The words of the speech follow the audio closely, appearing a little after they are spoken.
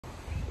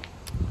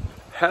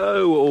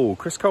Hello all,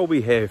 Chris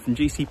Colby here from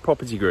GC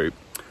Property Group.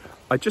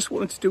 I just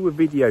wanted to do a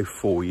video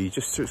for you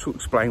just to sort of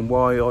explain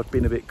why I've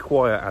been a bit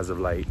quiet as of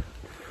late.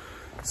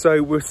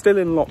 So we're still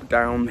in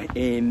lockdown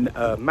in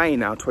May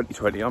now,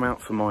 2020. I'm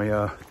out for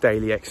my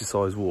daily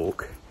exercise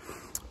walk.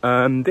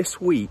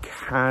 This week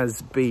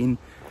has been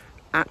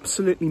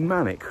absolutely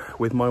manic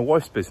with my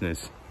wife's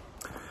business.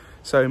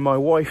 So my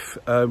wife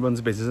runs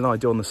a business and I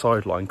do on the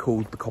sideline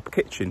called The Copper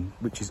Kitchen,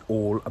 which is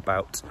all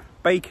about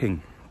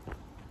baking.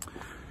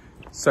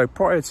 So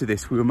prior to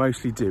this, we were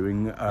mostly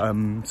doing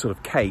sort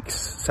of cakes,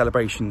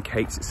 celebration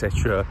cakes,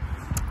 etc.,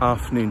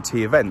 afternoon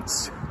tea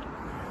events.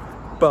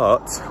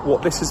 But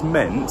what this has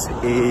meant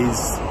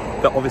is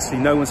that obviously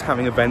no one's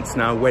having events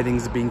now,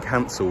 weddings are being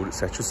cancelled,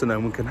 etc., so no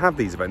one can have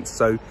these events.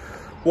 So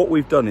what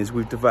we've done is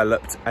we've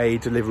developed a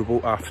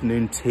deliverable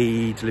afternoon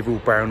tea,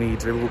 deliverable brownie,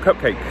 deliverable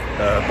cupcake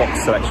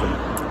box selection.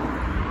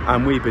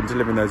 And we've been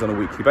delivering those on a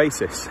weekly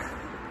basis.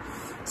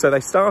 So they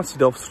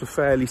started off sort of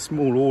fairly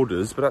small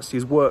orders, but actually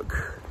as word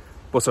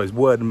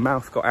and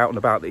mouth got out and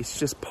about, it's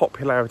just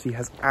popularity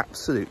has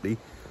absolutely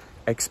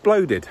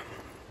exploded.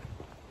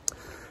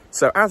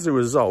 So as a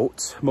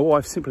result, my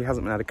wife simply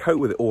hasn't been able to cope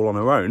with it all on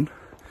her own.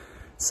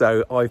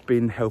 So I've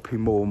been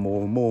helping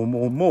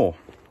more.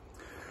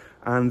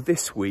 And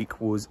this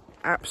week was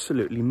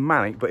absolutely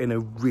manic, but in a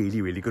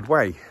really, really good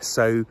way.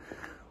 So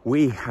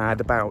we had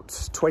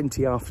about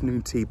 20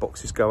 afternoon tea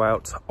boxes go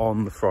out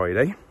on the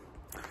Friday.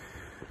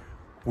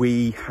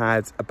 We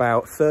had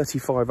about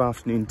 35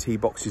 afternoon tea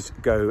boxes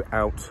go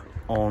out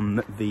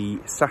on the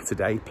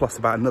Saturday, plus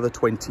about another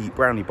 20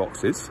 brownie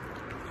boxes.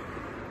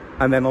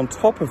 And then on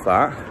top of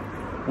that,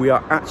 we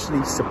are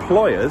actually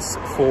suppliers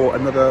for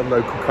another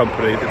local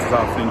company that does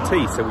afternoon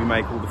tea, so we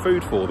make all the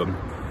food for them.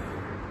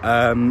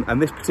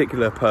 And this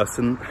particular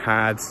person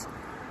had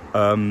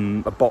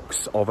a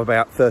box of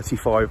about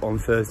 35 on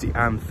Thursday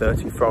and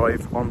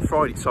 35 on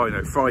Friday. Sorry,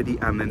 no, Friday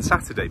and then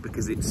Saturday,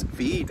 because it's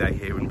VE Day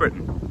here in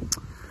Britain.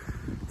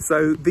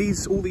 So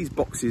all these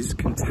boxes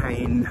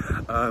contain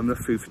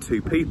food for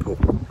 2 people.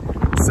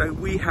 So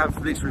we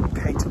have literally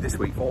catered this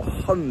week for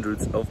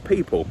hundreds of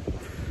people.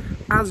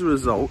 As a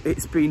result,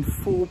 it's been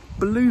 4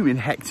 blooming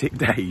hectic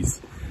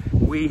days.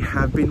 We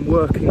have been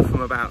working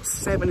from about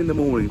 7 in the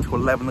morning to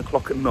 11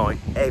 o'clock at night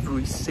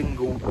every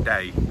single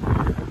day.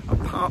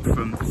 Apart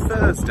from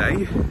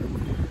Thursday,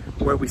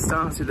 where we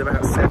started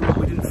about 7,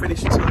 we didn't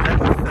finish until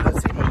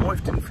 11:30. My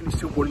wife didn't finish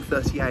till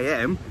 1:30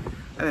 a.m.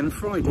 And then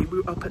Friday,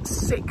 we were up at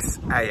 6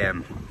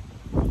 a.m.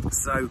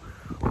 So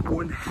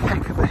one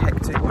heck of a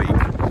hectic week.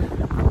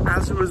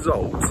 As a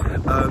result,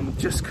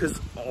 just because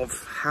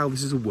of how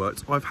this has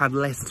worked, I've had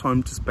less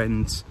time to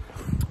spend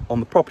on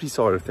the property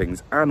side of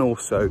things. And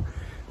also,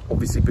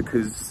 obviously,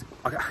 because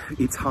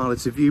it's harder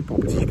to view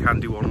properties. You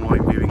can do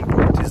online viewing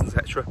properties,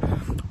 etc.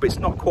 But it's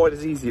not quite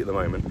as easy at the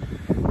moment.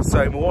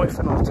 So my wife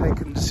and I have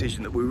taken the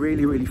decision that we're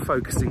really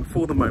focusing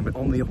for the moment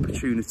on the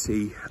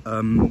opportunity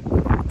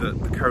that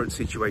the current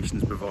situation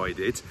has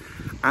provided,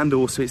 and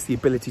also it's the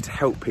ability to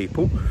help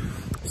people.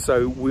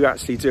 So we're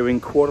actually doing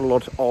quite a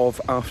lot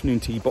of afternoon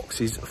tea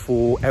boxes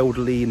for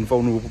elderly and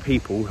vulnerable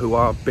people who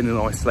have been in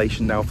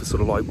isolation now for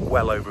sort of like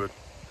well over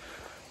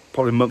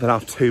probably a month and a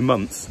half, 2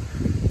 months.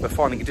 They're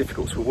finding it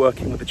difficult, so we're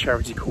working with a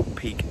charity called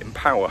Peak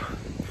Empower.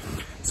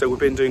 So we've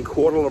been doing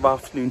quite a lot of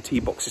afternoon tea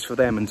boxes for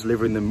them and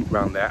delivering them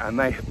around there, and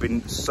they have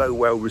been so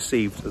well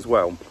received as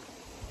well.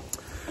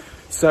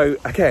 So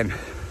again,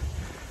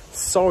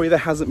 sorry there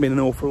hasn't been an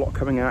awful lot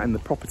coming out in the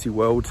property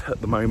world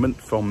at the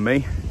moment from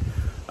me.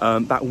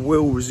 That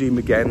will resume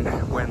again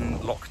when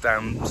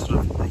lockdown sort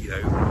of, you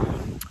know,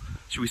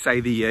 should we say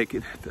the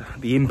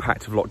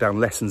impact of lockdown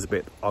lessens a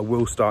bit. I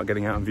will start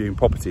getting out and viewing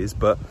properties,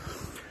 but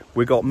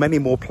we've got many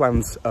more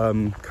plans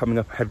coming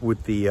up ahead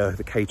with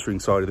the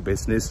catering side of the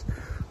business.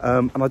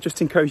 And I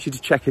just encourage you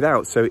to check it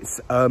out. So it's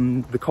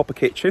The Copper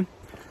Kitchen,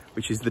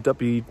 which is the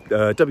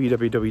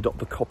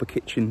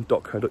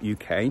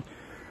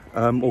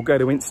www.thecopperkitchen.co.uk, or go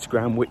to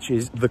Instagram, which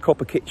is The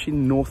Copper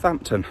Kitchen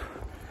Northampton.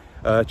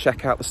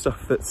 Check out the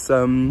stuff that's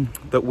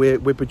that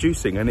we're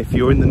producing, and if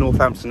you're in the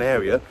Northampton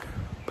area,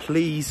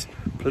 please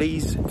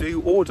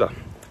do order.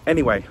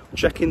 Anyway,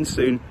 check in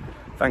soon.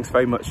 Thanks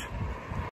very much.